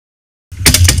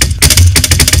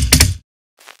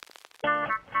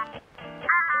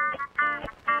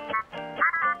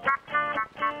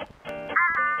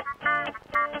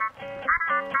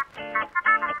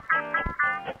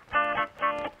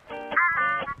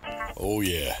Oh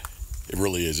yeah, it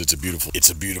really is. It's a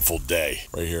beautiful day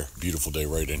right here. Beautiful day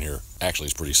right in here. Actually,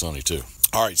 it's pretty sunny too.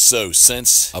 All right, so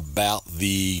since about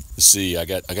the, let's see, I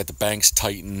got the banks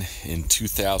tightened in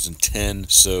 2010,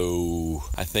 so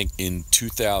I think in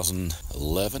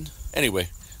 2011. Anyway,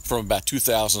 from about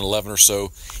 2011 or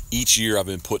so, each year I've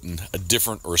been putting a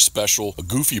different or a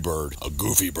goofy bird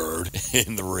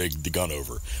in the rig to gun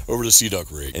over the sea duck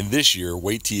rig. And this year,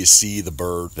 wait till you see the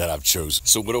bird that I've chosen.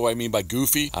 So what do I mean by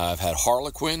goofy? I've had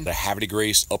Harlequin, the Havre de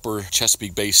Grace upper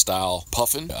Chesapeake Bay style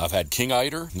puffin. I've had King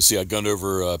Eider. You see, I gunned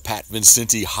over Pat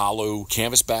Vincenti hollow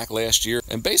canvasback last year.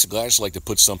 And basically, I just like to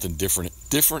put something different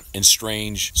and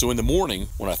strange. So in the morning,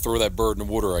 when I throw that bird in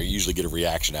the water, I usually get a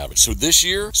reaction out of it. So this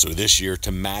year,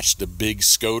 to match the big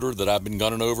Scoter that I've been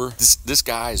gunning over, this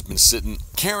guy has been sitting.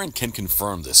 Karen can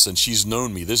confirm this, and she's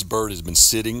known me. This bird has been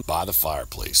sitting by the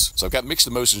fireplace. So I've got mixed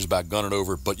emotions about gunning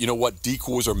over, but you know what?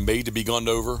 Decoys are made to be gunned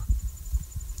over.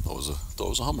 That was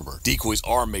a hummingbird. Decoys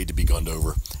are made to be gunned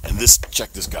over. And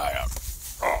check this guy out.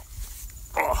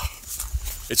 Oh.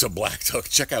 It's a black duck.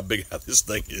 Check how big this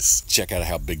thing is. Check out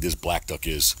how big this black duck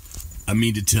is. I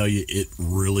mean to tell you, it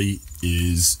really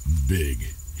is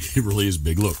big. It really is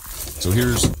big. Look. So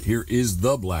here is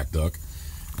the black duck,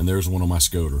 and there's one on my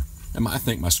Scoter. And I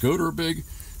think my Scoter are big.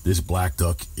 This black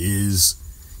duck is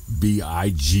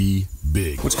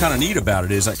big. What's kind of neat about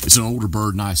it is it's an older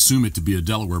bird, and I assume it to be a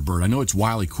Delaware bird. I know it's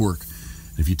Wiley Cork.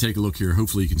 If you take a look here,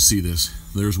 hopefully you can see this.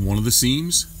 There's one of the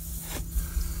seams.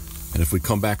 And if we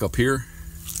come back up here,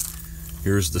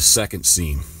 here's the second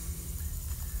seam.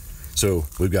 So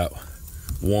we've got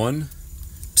 1,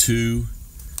 2,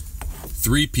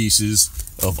 3 pieces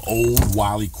of old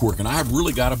Wiley Cork. And I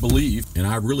really got to believe,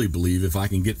 if I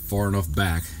can get far enough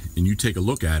back and you take a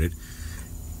look at it,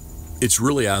 it's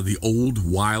really out of the old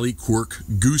Wiley Cork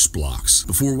Goose Blocks.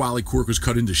 Before Wiley Cork was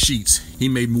cut into sheets, he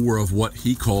made more of what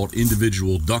he called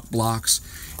individual duck blocks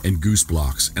and goose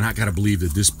blocks. And I got to believe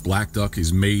that this black duck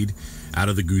is made out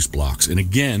of the Goose Blocks. And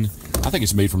again, I think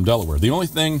it's made from Delaware. The only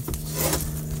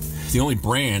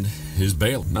brand is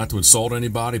Bailey. Not to insult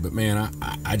anybody, but man,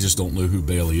 I just don't know who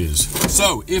Bailey is.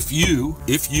 So if you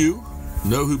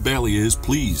know who Bailey is,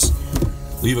 please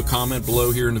leave a comment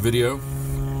below here in the video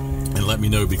and let me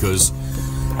know, because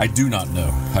I do not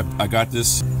know. I got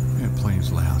this. That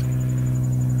plane's loud.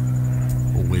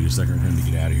 Oh, wait a second for him to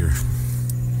get out of here.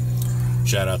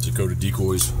 Shout out to Dakota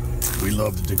Decoys. We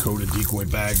love the Dakota Decoy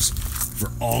bags for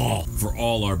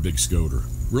all our big Scoter.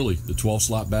 Really, the 12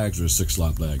 slot bags or the 6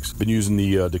 slot bags. Been using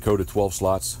the Dakota 12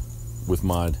 slots with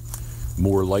my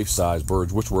more life-size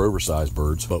birds, which were oversized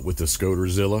birds. But with the Scoter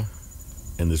Zilla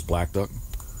and this black duck,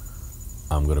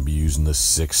 I'm going to be using the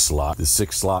 6 slot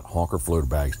Honker Floater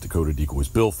Bags, Dakota Decoys.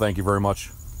 Bill, thank you very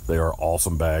much. They are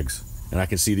awesome bags, and I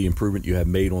can see the improvement you have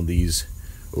made on these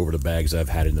over the bags I've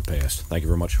had in the past. Thank you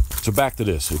very much. So back to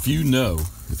this. If you know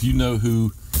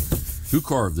who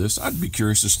carved this, I'd be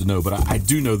curious just to know, but I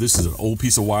do know this is an old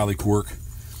piece of Wiley Cork.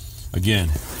 Again,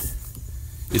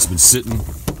 it's been sitting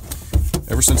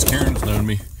ever since Karen's known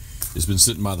me. It's been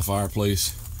sitting by the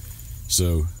fireplace.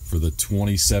 So for the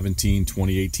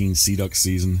 2017-2018 sea duck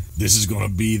season, this is going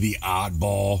to be the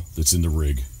oddball that's in the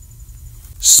rig.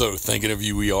 So thinking of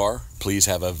you we are. Please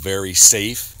have a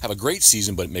great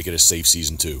season, but make it a safe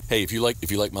season too. Hey, if you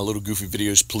like my little goofy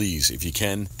videos, please, if you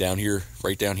can,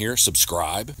 right down here,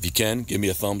 subscribe. If you can, give me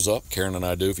a thumbs up. Karen and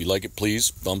I do. If you like it, please,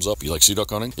 thumbs up. If you like sea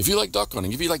duck hunting, if you like duck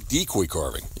hunting, if you like decoy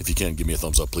carving, if you can, give me a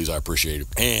thumbs up, please. I appreciate it.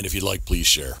 And if you like, please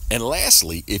share. And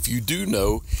lastly, if you do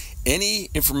know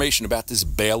any information about this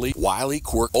Wiley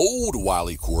Cork, old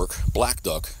Wiley Cork black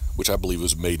duck, which I believe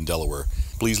was made in Delaware,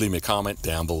 please leave me a comment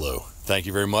down below. Thank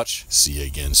you very much. See you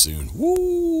again soon.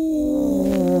 Woo!